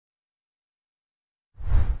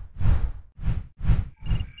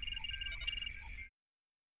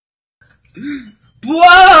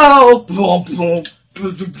Whoa!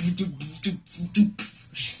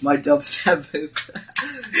 My dubstep is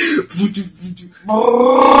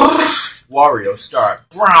Wario, start.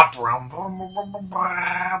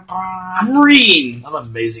 green. I'm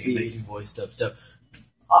amazing at making voice dubstep.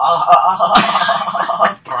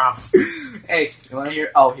 Hey, you wanna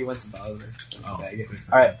hear? Oh, he went to Bowser. Oh, Okay.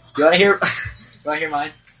 All right, you wanna hear? You wanna hear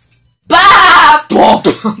mine? Bah!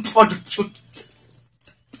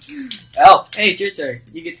 Oh, hey, it's your turn.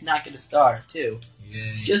 You get to not get a star too,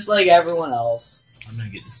 Yay. just like everyone else. I'm gonna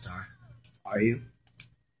get the star. Are you?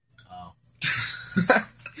 Oh.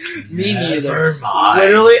 Me neither. Never mind.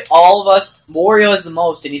 Literally, all of us. Wario is the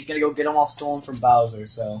most, and he's gonna go get them all stolen from Bowser.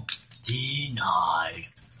 So. Denied.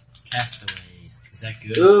 Castaways. Is that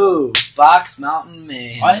good? Ooh, Box Mountain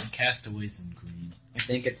Man. Why is Castaways in green? I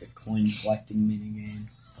think it's a coin collecting minigame.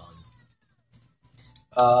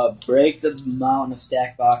 Fun. Break the mountain of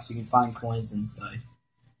stack box. You can find coins inside.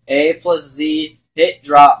 A plus Z. Hit,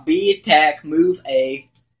 drop. B, attack. Move A.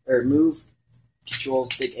 Or move. Control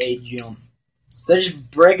stick A, jump. So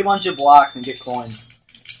just break a bunch of blocks and get coins.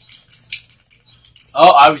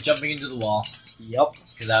 Oh, I was jumping into the wall Yep.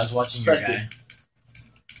 because I was watching your Press guy.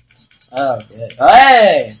 Oh, good.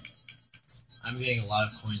 Hey! I'm getting a lot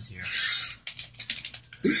of coins here.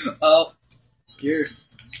 Oh. Here.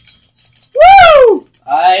 Woo!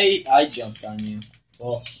 I jumped on you.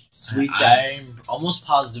 Well, sweet time. I'm almost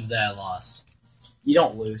positive that I lost. You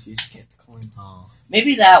don't lose, you just get the coins. Oh,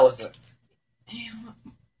 Maybe that was a... Damn.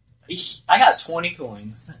 I got 20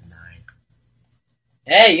 coins. that's not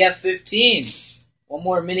 9. Hey, you got 15. One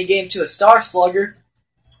more minigame to a Star Slugger.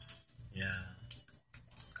 Yeah.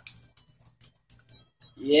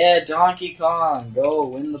 Yeah, Donkey Kong. Go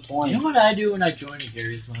win the points. You know what I do when I join a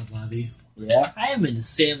Gary's Mod lobby? Yeah? I am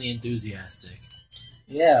insanely enthusiastic.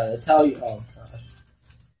 Yeah, that's how you... Oh, God.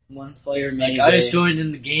 One player Like, minigame. I just joined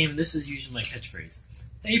in the game. This is usually my catchphrase.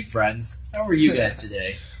 Hey, friends. How are you guys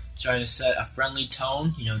today? Trying to set a friendly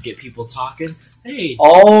tone, get people talking. Hey.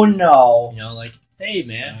 Oh, no. Like, hey,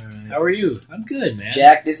 man. Alright. How are you? I'm good, man.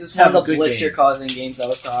 Jack, this is Let's one have of a the good blister-causing games I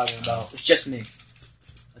was talking about. It's just me.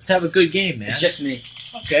 Let's have a good game, man. It's just me.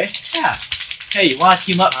 Okay, yeah. Hey, you want to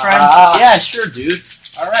team up, friend? Yeah, sure, dude.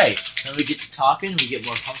 All right. Then we get to talking, we get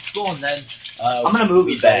more comfortable, and then I'm gonna move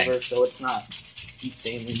we it bang. over so it's not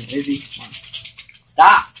insanely noisy. Come on.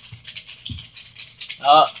 Stop!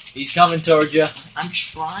 He's coming towards you. I'm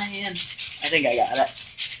trying. I think I got it.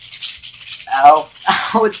 Ow.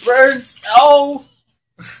 Ow, it burns! Oh!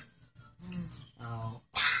 Oh.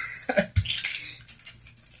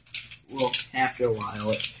 Well, after a while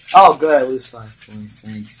it... Oh, good, I lose 5 points,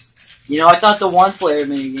 thanks. I thought the one-player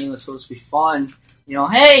minigame was supposed to be fun.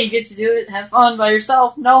 Hey, you get to do it, have fun by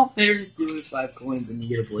yourself. No, they just do lose 5 coins and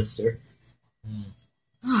you get a blister.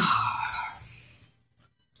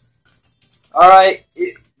 Alright,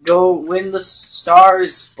 go win the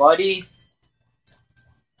stars, buddy.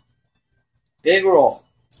 Big roll.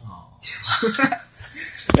 Oh.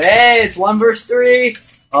 Hey, it's 1 versus 3.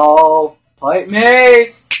 Oh, pipe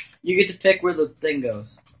maze. You get to pick where the thing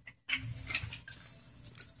goes.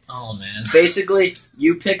 Oh, man. Basically,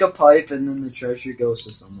 you pick a pipe and then the treasure goes to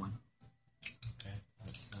someone. Okay, that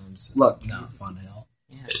sounds Look. not fun at all.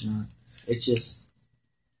 Yeah, it's not. It's just...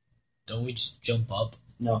 Don't we just jump up?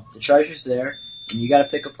 No, the treasure's there, and you gotta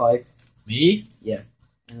pick a pipe, Me?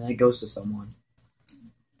 and then it goes to someone.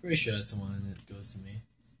 Pretty sure that's the one that goes to me.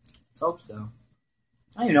 Let's hope so.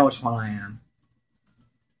 I don't even know which one I am.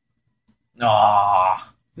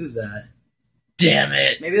 Ah, Who's that? damn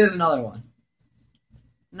it! Maybe there's another one.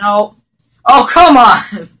 No. Oh, come on!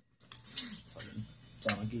 Fucking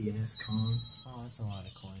donkey ass Kong. Oh, that's a lot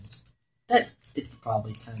of coins. That is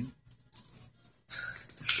probably 10.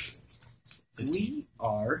 15. We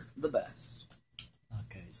are the best.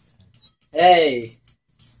 Okay, it's 10. Hey!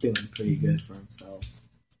 He's doing pretty good for himself.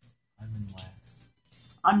 I'm in last.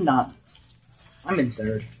 I'm not. I'm in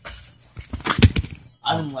 3rd.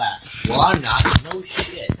 I'm in last. Well, I'm not. No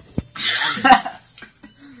shit. I'm in last.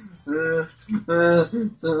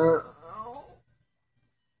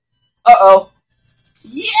 Uh-oh.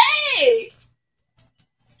 Yay!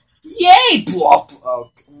 Yay! Blop.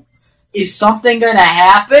 Oh. Is something gonna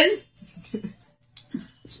happen?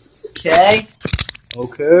 Okay.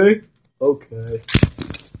 Okay. Okay.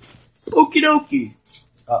 Okie dokie.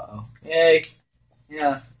 Uh-oh. Yay.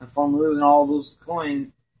 Yeah, have fun losing all those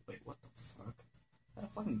coins. Wait, what the fuck? Is that a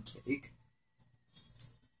fucking cake?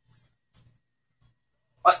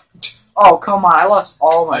 What? Oh, come on. I lost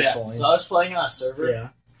all my coins. So I was playing on a server, Yeah.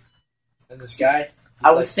 and this guy...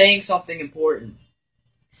 I was saying something important.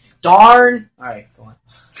 Darn! Alright, go on.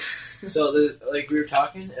 So, like, we were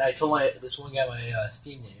talking, and I told this one guy my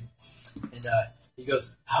Steam name, and he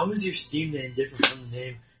goes, "How is your Steam name different from the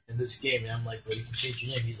name in this game?" And I'm like, "Well, you can change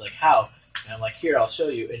your name." He's like, "How?" And I'm like, "Here, I'll show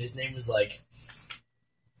you." And his name was like,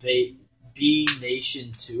 B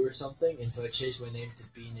Nation 2 or something, and so I changed my name to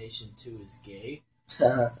B Nation 2 is gay.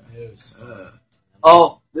 It was fun.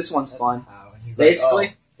 Oh, this one's That's fun. how. And he's Basically,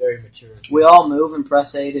 like, oh, very mature. we all move and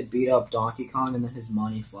press A to beat up Donkey Kong, and then his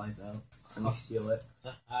money flies out, and we steal it.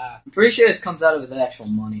 I'm pretty sure this comes out of his actual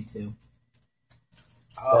money, too.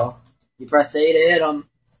 So, you press A to hit him.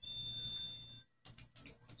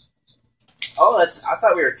 Oh, I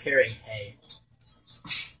thought we were carrying hay.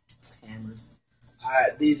 It's hammers.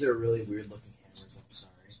 These are really weird looking hammers, I'm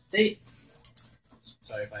sorry.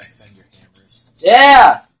 Sorry if I offend your hammers.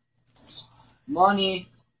 Yeah! Money.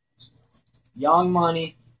 Young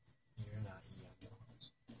money. You're not young.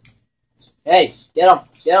 Hey, get him.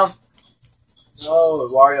 Get him. No,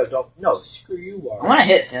 Wario, don't. No, screw you, Wario. I want to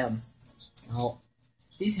hit him. No.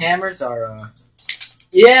 These hammers are,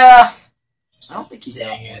 Yeah! I don't think he's Dang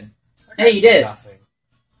got it. one. Hey, you did. Nothing.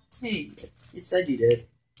 Hey, it said you did.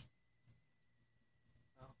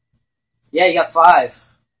 Yeah, you got 5.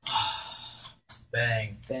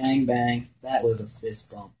 Bang. Bang, bang. That was a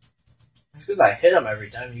fist bump. It's because I hit them every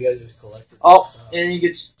time. You guys just collected. Oh, this up. and you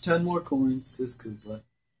get 10 more coins. This Koopa.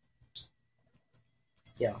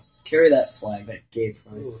 Yeah, carry that flag, that gay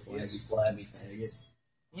pride Ooh, flag. he has flabby faggot. tits.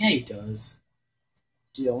 Yeah, he does.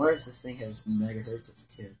 Dude, I wonder if this thing has megahertz of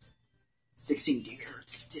tits. 16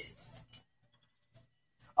 gigahertz of tits.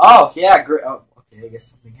 Oh, yeah, great. Oh, okay, I guess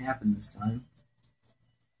something happened this time.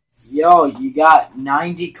 Yo, you got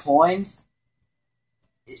 90 coins?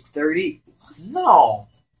 30? No.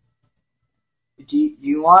 Do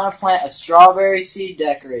you want to plant a strawberry seed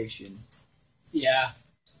decoration? Yeah.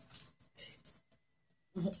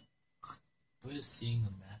 What is seeing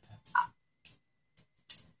the map happen?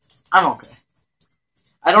 I'm okay.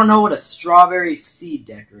 I don't know what a strawberry seed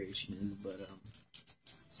decoration is, but,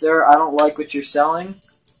 sir, I don't like what you're selling.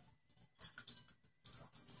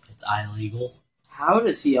 It's illegal. How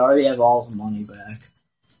does he already have all his money back?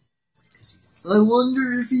 Because I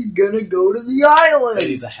wonder if he's gonna go to the island!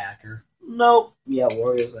 he's a hacker. Nope. Yeah,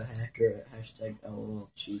 Wario's a hacker. Hashtag LOL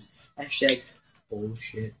cheese. Hashtag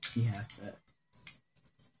bullshit. He hacked that.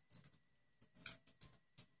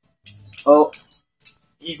 Oh,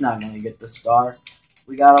 he's not gonna get the star.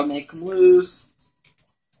 We gotta make him lose.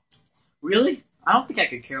 Really? I don't think I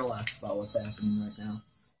could care less about what's happening right now.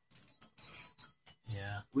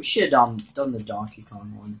 Yeah. We should have done the Donkey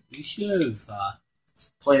Kong one. We should have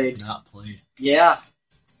Played. not played. Yeah.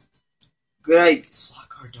 Good idea. Slot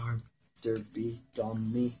car derby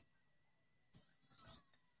dummy.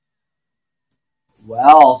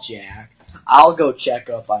 Well, Jack, I'll go check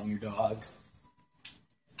up on your dogs.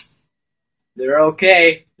 They're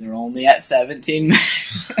okay. They're only at 17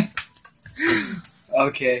 minutes.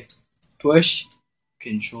 Okay. Push.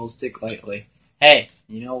 Control stick lightly. Hey,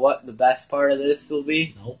 you know what the best part of this will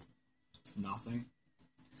be? Nope. Nothing.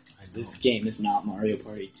 This This game is not Mario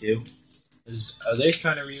Party 2. are they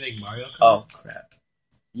trying to remake Mario Kart? Oh, crap.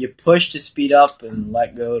 You push to speed up and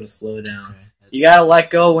let go to slow down. Okay, You gotta let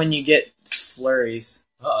go when you get flurries.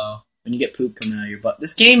 Uh-oh. When you get poop coming out of your butt.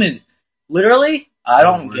 This game is... Literally, I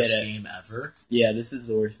don't get Worst it. game ever. Yeah, this is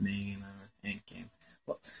the worst mini game ever. Ant game.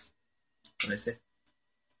 What did I say?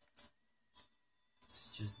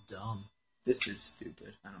 It's just dumb. This is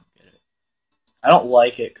stupid. I don't get it. I don't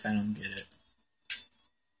like it because I don't get it.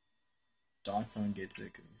 Donkey Kong gets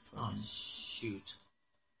it. 'Cause he's Oh, fucking shoot.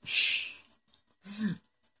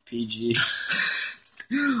 PG.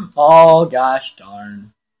 Oh, gosh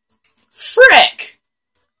darn. Frick!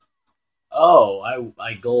 Oh,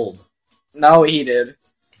 I gold. No, he did.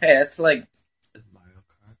 Hey, that's like... Mario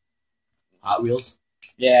Kart. Hot Wheels?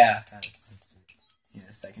 Yeah. Yeah,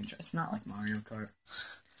 second try. It's not like Mario Kart.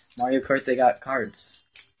 Mario Kart, they got cards.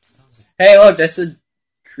 Hey, look, that's a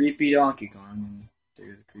creepy Donkey Kong. And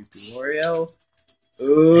there's a creepy Wario. Hey,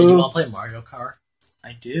 do you Ooh. want to play Mario Kart?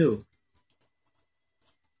 I do.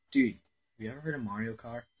 Dude, have you ever heard of Mario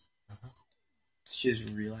Kart? Uh-huh. It's just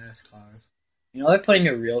real ass cars. You know they're putting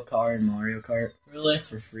a real car in Mario Kart Really?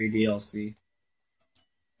 for free DLC.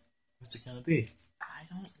 What's it gonna be? I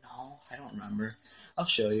don't know. I don't remember. I'll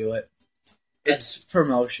show you it. It's a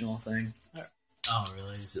promotional thing. Oh,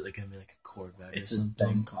 really? Is it like gonna be like a Corvette It's or a something?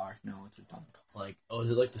 dumb car. No, it's a dumb car. Like, oh,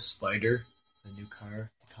 is it like the Spider? The new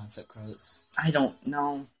car? The concept car that's... I don't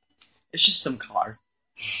know. It's just some car.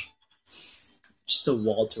 Just a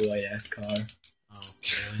Walter White ass car. Oh,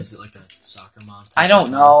 really? Is it like a soccer mom? I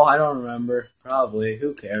don't know. I don't remember. Probably.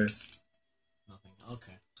 Who cares? Nothing.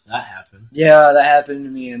 Okay. That happened. Yeah, that happened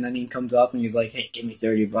to me, and then he comes up and he's like, hey, give me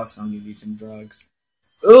 $30, I'll give you some drugs.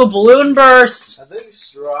 Ooh, balloon burst! I think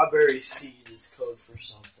strawberry seed